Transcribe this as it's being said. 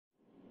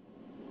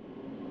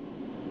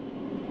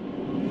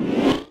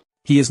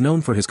He is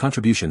known for his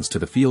contributions to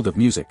the field of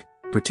music,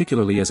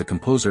 particularly as a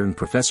composer and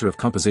professor of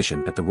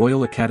composition at the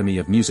Royal Academy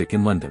of Music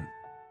in London.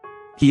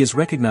 He is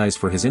recognized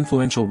for his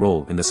influential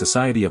role in the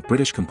Society of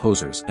British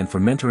Composers and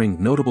for mentoring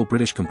notable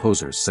British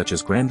composers such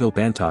as Granville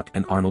Bantock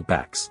and Arnold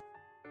Bax.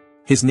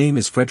 His name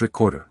is Frederick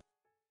Corder.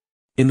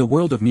 In the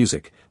world of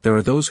music, there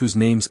are those whose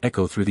names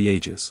echo through the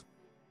ages.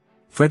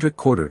 Frederick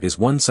Corder is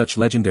one such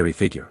legendary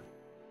figure.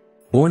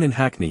 Born in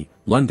Hackney,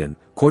 London,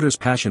 Corder's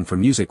passion for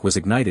music was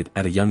ignited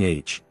at a young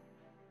age.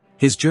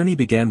 His journey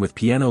began with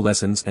piano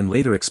lessons and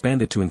later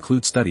expanded to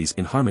include studies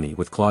in harmony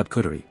with Claude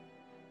Couldery.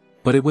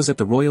 But it was at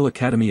the Royal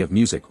Academy of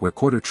Music where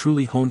Corder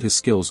truly honed his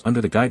skills under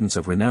the guidance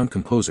of renowned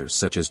composers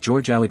such as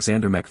George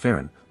Alexander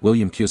Macfarren,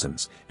 William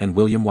Cusins, and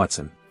William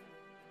Watson.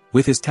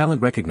 With his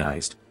talent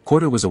recognized,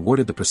 Corder was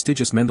awarded the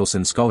prestigious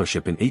Mendelssohn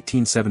Scholarship in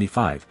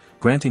 1875,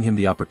 granting him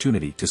the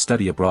opportunity to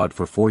study abroad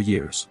for 4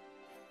 years.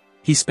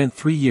 He spent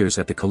 3 years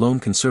at the Cologne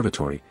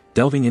Conservatory,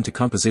 delving into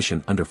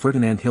composition under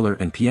Ferdinand Hiller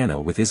and piano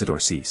with Isidor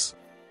Seiss.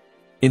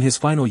 In his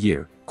final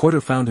year,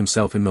 Corder found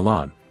himself in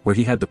Milan, where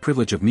he had the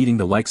privilege of meeting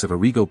the likes of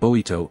Arrigo,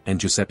 Boito, and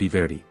Giuseppe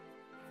Verdi.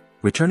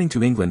 Returning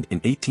to England in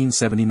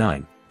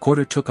 1879,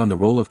 Corder took on the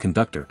role of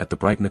conductor at the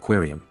Brighton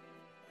Aquarium.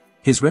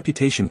 His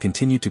reputation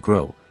continued to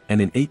grow,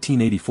 and in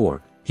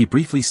 1884, he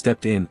briefly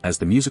stepped in as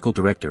the musical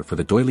director for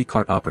the D'Oyly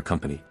Carte Opera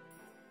Company.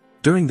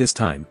 During this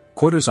time,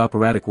 Corder's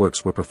operatic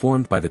works were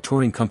performed by the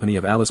touring company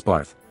of Alice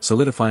Barth,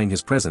 solidifying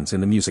his presence in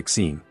the music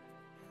scene.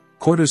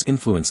 Corder's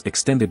influence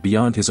extended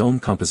beyond his own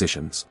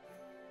compositions.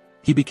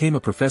 He became a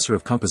professor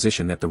of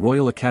composition at the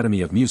Royal Academy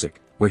of Music,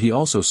 where he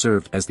also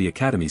served as the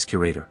Academy's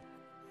curator.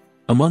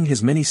 Among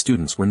his many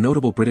students were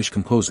notable British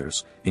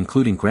composers,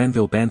 including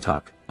Granville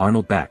Bantock,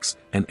 Arnold Bax,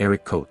 and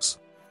Eric Coates.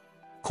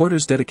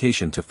 Corder's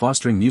dedication to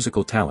fostering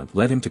musical talent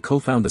led him to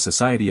co-found the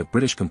Society of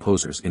British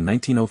Composers in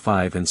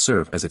 1905 and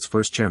serve as its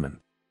first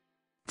chairman.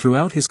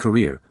 Throughout his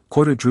career,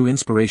 Corder drew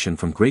inspiration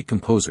from great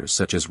composers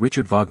such as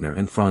Richard Wagner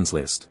and Franz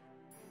Liszt.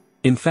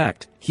 In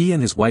fact, he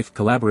and his wife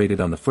collaborated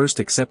on the first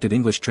accepted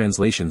English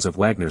translations of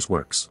Wagner's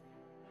works.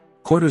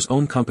 Corder's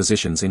own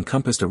compositions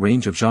encompassed a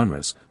range of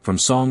genres, from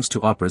songs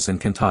to operas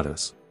and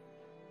cantatas.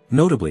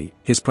 Notably,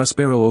 his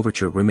Prospero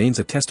Overture remains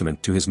a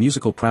testament to his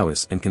musical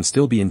prowess and can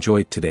still be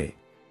enjoyed today.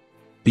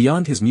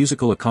 Beyond his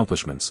musical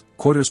accomplishments,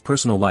 Corder's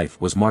personal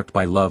life was marked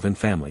by love and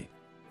family.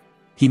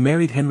 He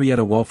married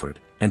Henrietta Walford,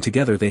 and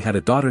together they had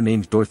a daughter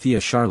named Dorothea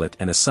Charlotte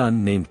and a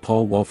son named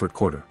Paul Walford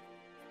Corder.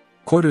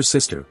 Corder's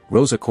sister,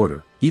 Rosa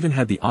Corder, even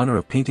had the honor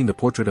of painting the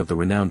portrait of the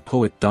renowned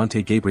poet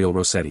Dante Gabriel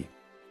Rossetti.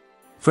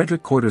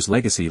 Frederick Corder's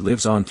legacy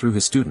lives on through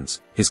his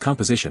students, his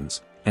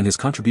compositions, and his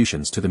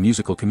contributions to the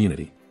musical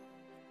community.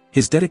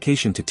 His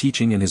dedication to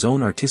teaching and his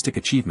own artistic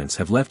achievements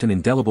have left an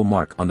indelible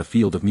mark on the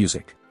field of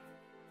music.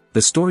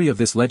 The story of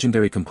this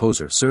legendary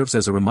composer serves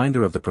as a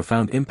reminder of the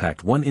profound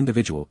impact one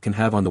individual can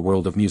have on the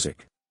world of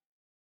music.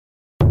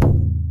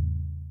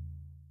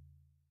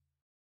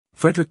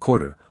 Frederick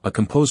Corder, a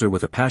composer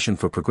with a passion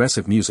for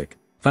progressive music,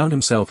 found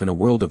himself in a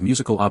world of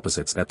musical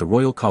opposites at the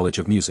Royal College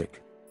of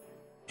Music.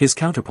 His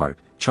counterpart,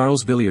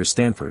 Charles Villiers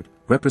Stanford,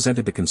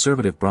 represented the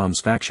conservative Brahms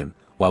faction,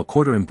 while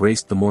Corder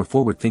embraced the more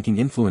forward-thinking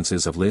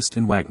influences of Liszt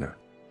and Wagner.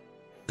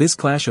 This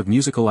clash of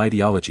musical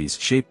ideologies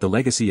shaped the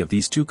legacy of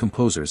these two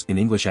composers in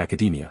English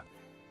academia.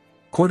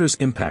 Corder's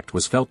impact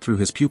was felt through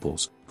his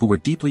pupils, who were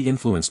deeply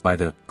influenced by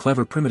the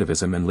clever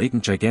primitivism and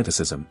latent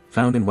giganticism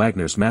found in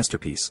Wagner's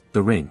masterpiece,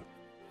 The Ring.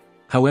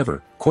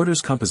 However,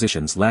 Corder's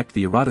compositions lacked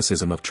the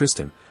eroticism of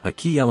Tristan, a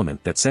key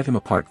element that set him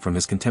apart from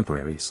his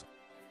contemporaries.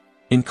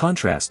 In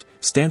contrast,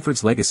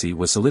 Stanford's legacy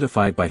was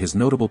solidified by his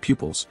notable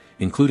pupils,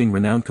 including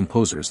renowned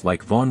composers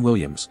like Vaughan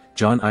Williams,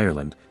 John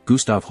Ireland,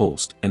 Gustav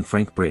Holst, and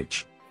Frank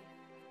Bridge.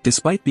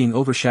 Despite being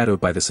overshadowed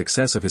by the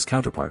success of his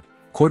counterpart,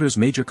 Corder's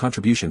major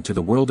contribution to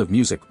the world of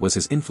music was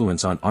his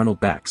influence on Arnold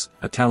Bax,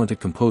 a talented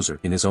composer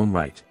in his own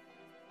right.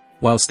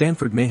 While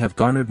Stanford may have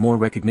garnered more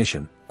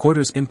recognition,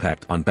 Corder's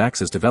impact on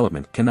Bax's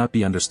development cannot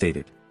be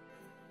understated.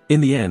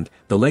 In the end,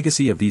 the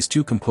legacy of these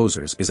two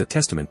composers is a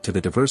testament to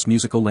the diverse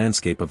musical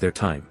landscape of their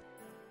time.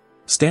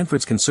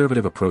 Stanford's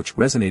conservative approach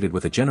resonated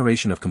with a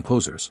generation of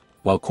composers,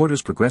 while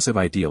Corder's progressive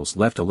ideals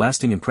left a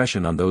lasting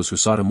impression on those who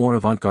sought a more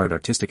avant-garde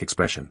artistic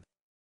expression.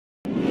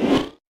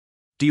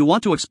 Do you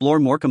want to explore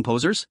more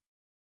composers?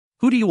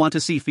 Who do you want to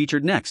see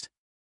featured next?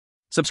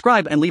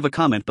 Subscribe and leave a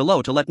comment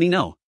below to let me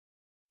know.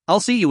 I'll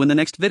see you in the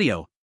next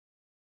video.